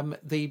the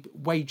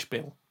wage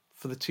bill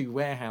for the two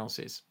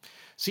warehouses.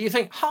 So you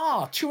think,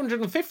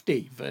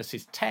 250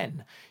 versus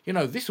 10.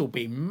 This will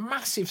be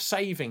massive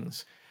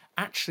savings.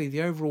 Actually,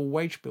 the overall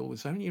wage bill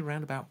was only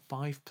around about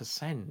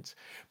 5%,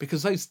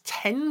 because those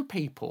 10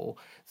 people,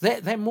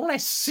 they're more or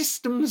less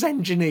systems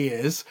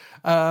engineers,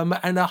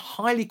 and are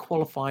highly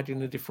qualified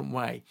in a different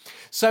way.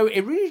 So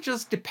it really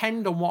does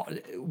depend on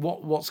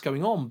what's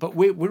going on. But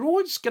we're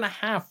always going to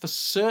have, for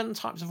certain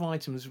types of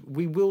items,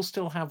 we will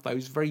still have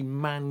those very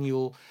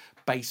manual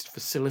based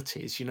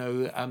facilities.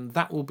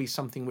 That will be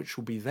something which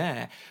will be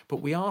there,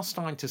 but we are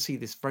starting to see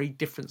this very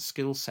different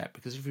skill set,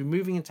 because if you're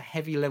moving into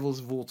heavy levels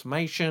of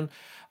automation,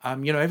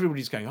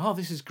 everybody's going,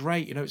 this is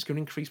great, it's going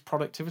to increase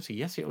productivity.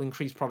 Yes, it'll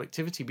increase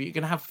productivity, but you're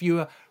going to have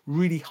fewer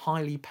really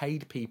highly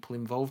paid people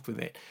involved with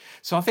it.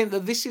 So I think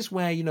that this is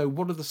where,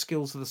 what are the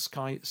skills of the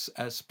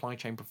supply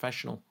chain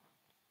professional?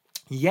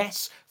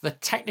 Yes, the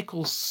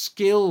technical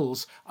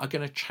skills are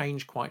going to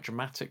change quite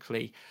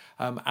dramatically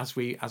as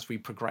we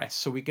progress.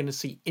 So we're going to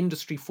see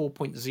Industry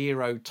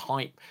 4.0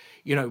 type,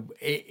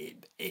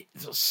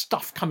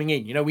 stuff coming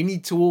in. We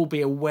need to all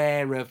be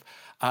aware of,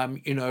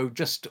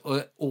 just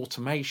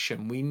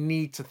automation. We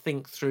need to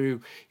think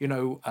through,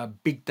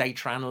 big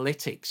data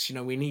analytics.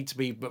 We need to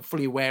be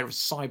fully aware of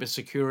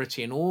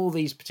cybersecurity and all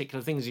these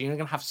particular things. You're going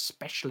to have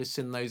specialists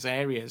in those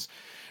areas.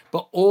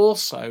 But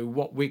also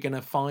what we're going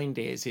to find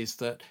is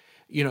that,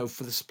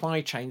 for the supply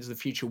chains of the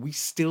future, we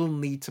still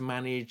need to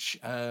manage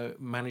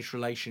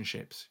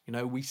relationships.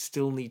 We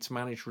still need to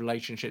manage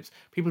relationships.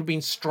 People have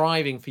been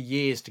striving for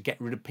years to get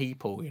rid of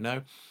people,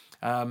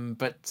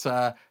 but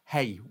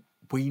hey,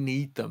 we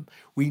need them.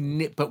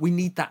 But we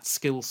need that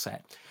skill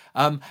set.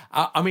 I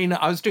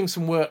was doing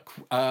some work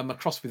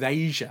across with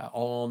Asia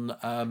on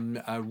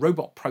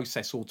robot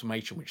process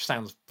automation, which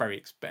sounds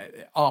very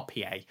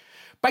RPA.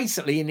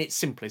 Basically, in its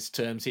simplest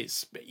terms,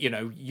 it's,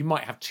 you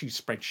might have two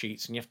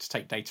spreadsheets and you have to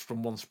take data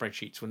from one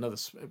spreadsheet to another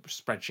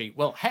spreadsheet.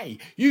 Well, hey,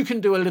 you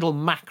can do a little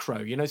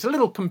macro, it's a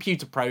little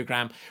computer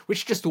program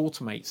which just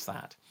automates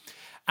that.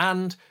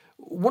 And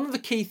one of the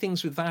key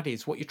things with that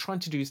is what you're trying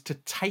to do is to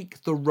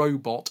take the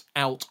robot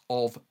out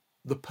of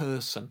the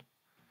person.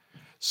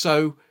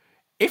 So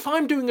if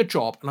I'm doing a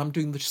job and I'm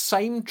doing the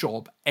same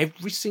job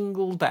every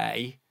single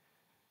day,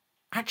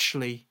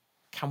 actually,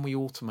 can we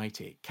automate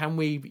it? Can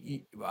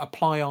we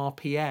apply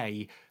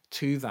RPA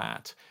to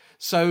that?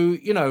 So,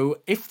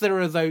 if there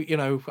are those,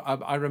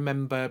 I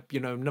remember, a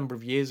number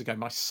of years ago,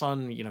 my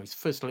son, his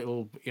first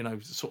little,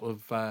 sort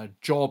of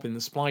job in the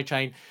supply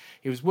chain,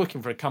 he was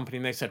working for a company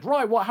and they said,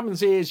 right, what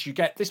happens is you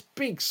get this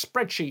big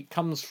spreadsheet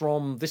comes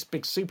from this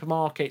big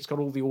supermarket. It's got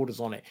all the orders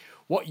on it.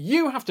 What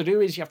you have to do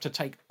is you have to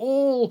take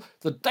all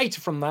the data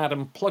from that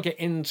and plug it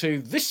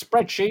into this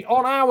spreadsheet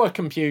on our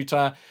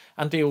computer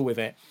and deal with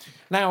it.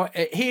 Now,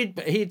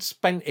 he'd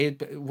spent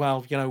it,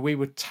 we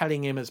were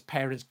telling him as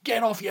parents,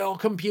 get off your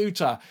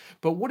computer.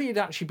 But what he had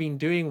actually been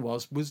doing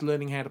was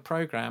learning how to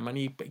program. And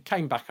he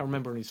came back, I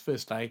remember on his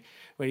first day,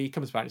 where he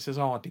comes back and he says,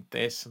 I did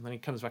this. And then he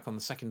comes back on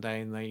the second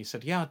day and he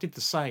said, yeah, I did the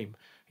same.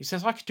 He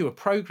says, I could do a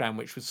program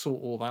which would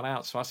sort all that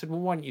out. So I said,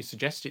 well, why don't you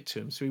suggest it to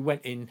him? So he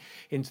went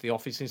into the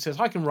office and he says,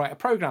 I can write a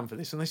program for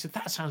this. And they said,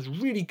 that sounds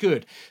really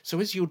good.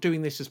 So as you're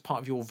doing this as part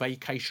of your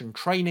vacation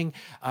training,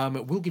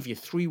 we'll give you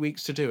 3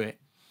 weeks to do it.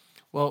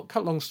 Well,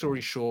 cut long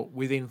story short,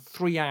 within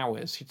 3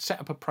 hours, he'd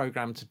set up a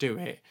program to do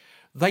it.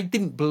 They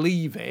didn't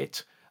believe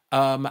it.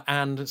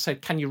 And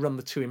said, can you run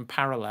the two in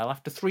parallel?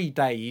 After 3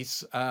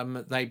 days,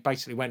 they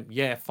basically went,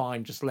 yeah,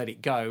 fine, just let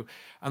it go.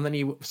 And then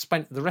he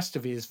spent the rest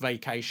of his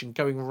vacation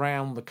going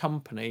around the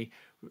company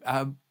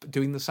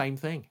doing the same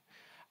thing.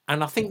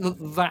 And I think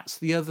that that's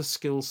the other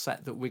skill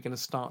set that we're going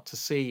to start to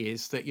see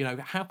is that,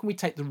 how can we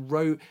take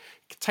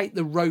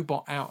the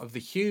robot out of the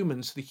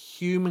human so the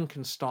human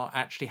can start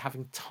actually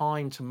having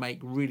time to make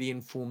really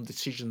informed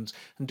decisions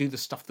and do the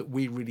stuff that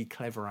we're really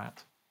clever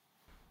at.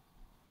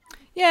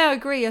 Yeah, I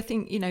agree. I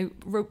think,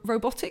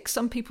 robotics,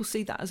 some people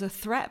see that as a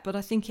threat, but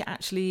I think it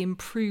actually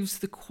improves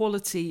the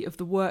quality of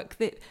the work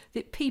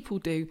that people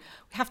do.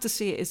 We have to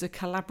see it as a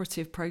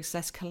collaborative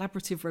process.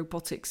 Collaborative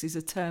robotics is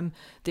a term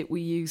that we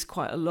use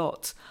quite a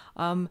lot.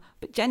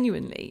 But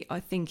genuinely,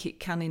 I think it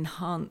can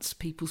enhance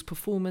people's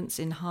performance,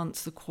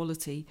 enhance the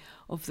quality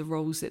of the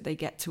roles that they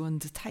get to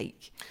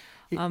undertake.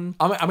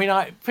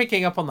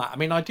 Picking up on that,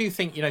 I do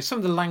think, some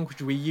of the language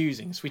we're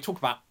using, so we talk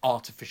about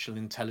artificial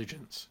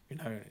intelligence,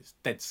 it's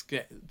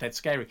dead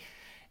scary.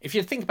 If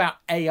you think about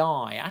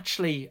AI,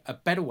 actually a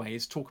better way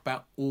is talk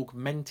about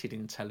augmented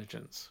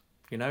intelligence,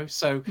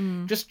 so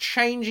just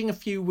changing a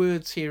few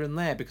words here and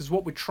there, because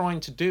what we're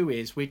trying to do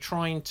is we're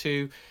trying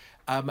to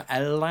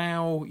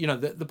allow,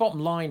 the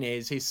bottom line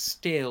is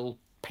still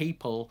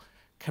people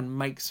can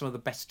make some of the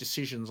best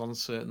decisions on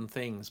certain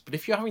things. But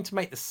if you're having to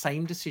make the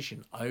same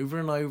decision over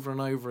and over and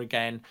over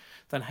again,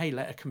 then hey,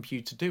 let a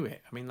computer do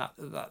it.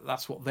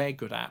 That's what they're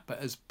good at. But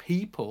as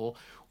people,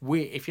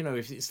 if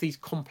it's these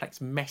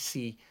complex,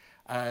 messy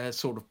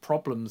sort of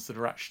problems that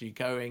are actually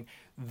going,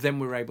 then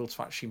we're able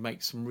to actually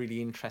make some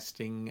really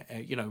interesting,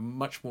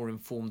 much more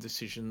informed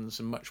decisions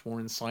and much more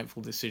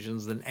insightful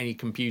decisions than any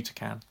computer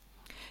can.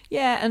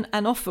 Yeah,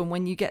 and often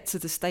when you get to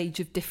the stage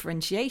of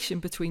differentiation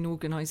between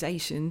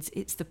organisations,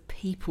 it's the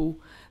people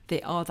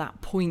that are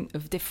that point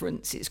of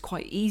difference. It's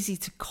quite easy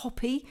to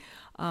copy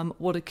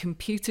what a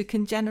computer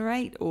can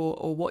generate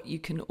or what you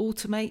can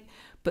automate,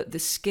 but the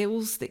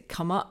skills that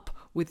come up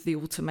with the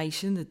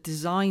automation, the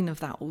design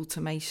of that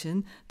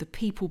automation, the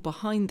people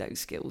behind those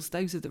skills,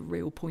 those are the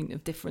real point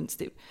of difference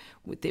that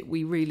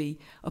we really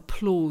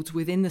applaud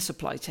within the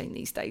supply chain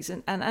these days.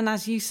 And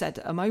as you said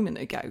a moment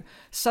ago,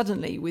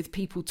 suddenly with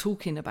people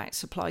talking about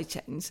supply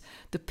chains,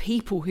 the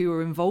people who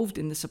are involved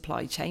in the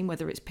supply chain,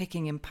 whether it's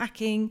picking and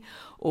packing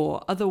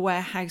or other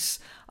warehouse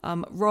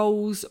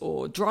roles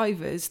or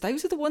drivers,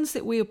 those are the ones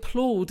that we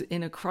applaud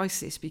in a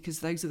crisis,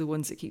 because those are the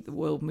ones that keep the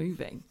world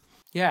moving.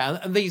 Yeah,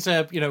 and these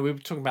are, we were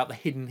talking about the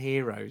hidden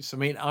heroes. I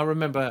mean, I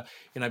remember,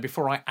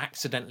 before I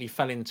accidentally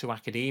fell into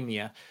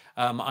academia,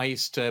 I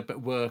used to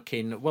work I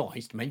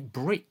used to make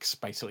bricks,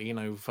 basically,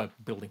 for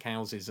building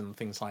houses and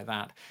things like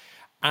that.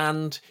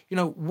 And,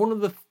 one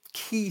of the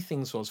key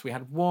things was we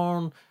had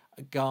one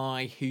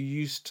guy who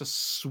used to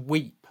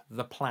sweep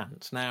the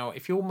plant. Now,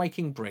 if you're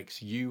making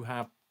bricks, you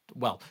have,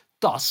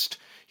 dust,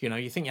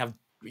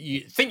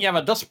 you think you have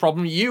a dust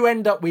problem, you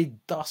end up with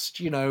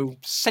dust,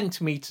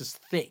 centimeters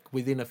thick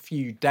within a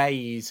few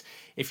days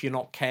if you're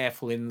not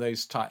careful in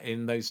those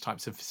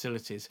types of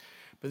facilities.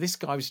 But this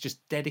guy was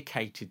just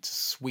dedicated to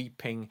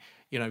sweeping,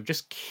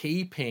 just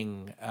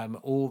keeping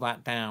all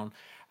that down.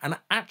 And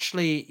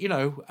actually,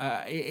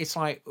 it's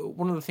like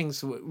one of the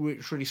things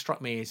which really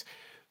struck me is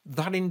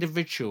that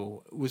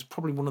individual was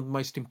probably one of the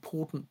most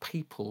important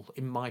people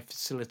in my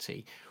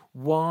facility.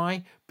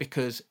 Why?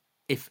 Because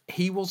if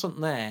he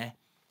wasn't there,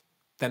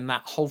 then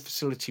that whole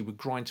facility would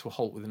grind to a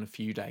halt within a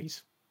few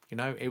days.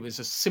 It was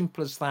as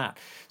simple as that.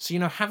 So,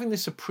 having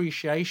this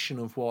appreciation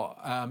of what,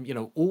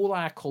 all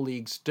our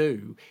colleagues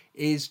do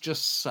is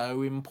just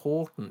so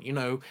important.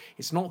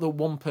 It's not that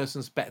one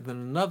person's better than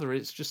another.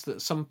 It's just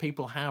that some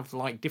people have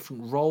like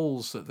different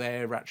roles that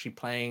they're actually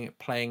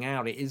playing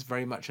out. It is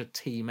very much a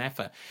team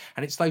effort.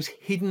 And it's those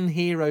hidden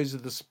heroes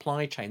of the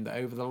supply chain that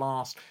over the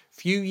last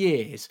few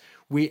years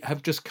we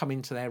have just come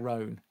into their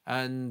own,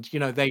 and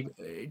they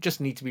just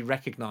need to be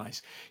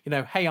recognized.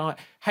 Hey,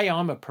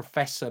 I'm a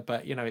professor,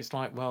 but it's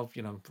like, well,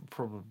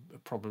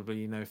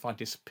 probably if I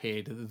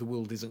disappeared, the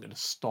world isn't going to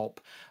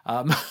stop.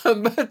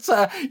 But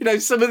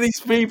some of these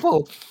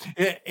people,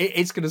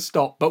 it's going to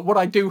stop. But what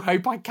I do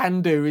hope I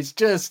can do is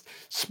just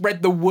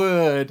spread the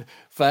word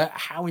for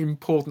how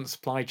important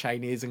supply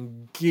chain is,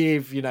 and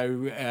give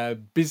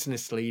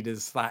business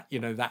leaders that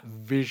that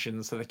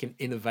vision so they can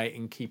innovate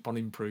and keep on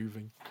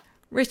improving.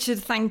 Richard,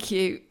 thank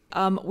you.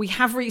 We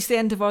have reached the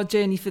end of our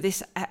journey for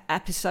this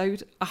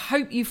episode. I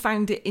hope you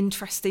found it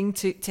interesting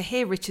to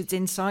hear Richard's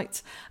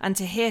insights and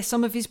to hear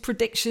some of his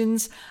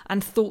predictions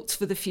and thoughts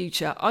for the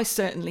future. I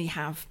certainly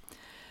have.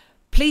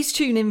 Please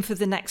tune in for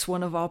the next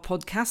one of our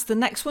podcasts. The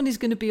next one is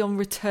going to be on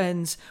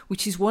returns,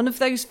 which is one of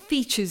those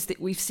features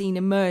that we've seen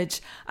emerge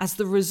as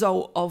the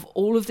result of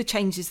all of the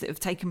changes that have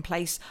taken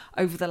place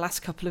over the last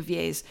couple of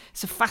years.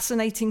 It's a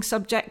fascinating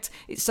subject.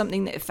 It's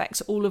something that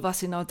affects all of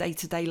us in our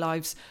day-to-day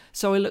lives.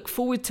 So I look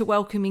forward to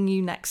welcoming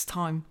you next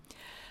time.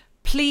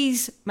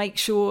 Please make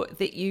sure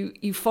that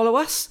you follow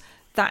us,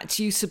 that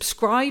you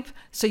subscribe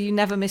so you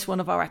never miss one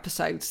of our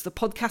episodes. The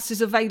podcast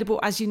is available,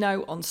 as you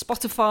know, on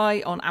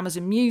Spotify, on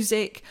Amazon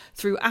Music,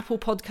 through Apple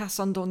Podcasts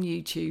and on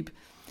YouTube.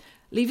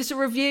 Leave us a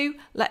review.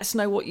 Let us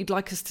know what you'd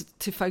like us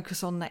to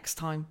focus on next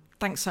time.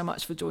 Thanks so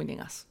much for joining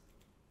us.